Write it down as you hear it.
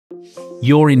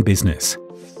You're in business,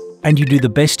 and you do the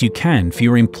best you can for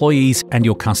your employees and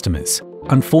your customers.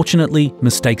 Unfortunately,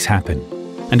 mistakes happen,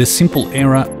 and a simple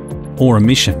error or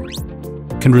omission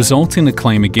can result in a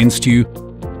claim against you,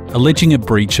 alleging a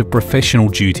breach of professional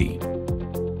duty.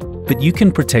 But you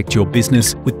can protect your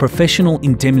business with Professional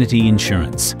Indemnity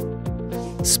Insurance.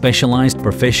 Specialised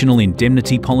professional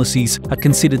indemnity policies are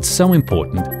considered so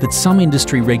important that some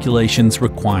industry regulations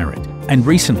require it. And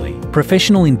recently,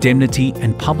 professional indemnity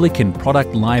and public and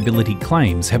product liability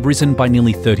claims have risen by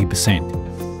nearly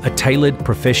 30%. A tailored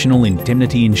professional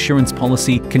indemnity insurance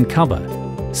policy can cover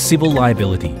civil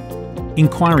liability,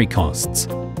 inquiry costs,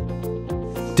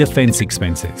 defence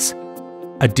expenses,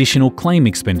 additional claim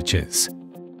expenditures.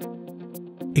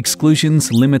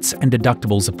 Exclusions, limits and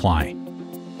deductibles apply.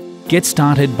 Get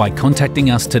started by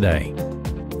contacting us today.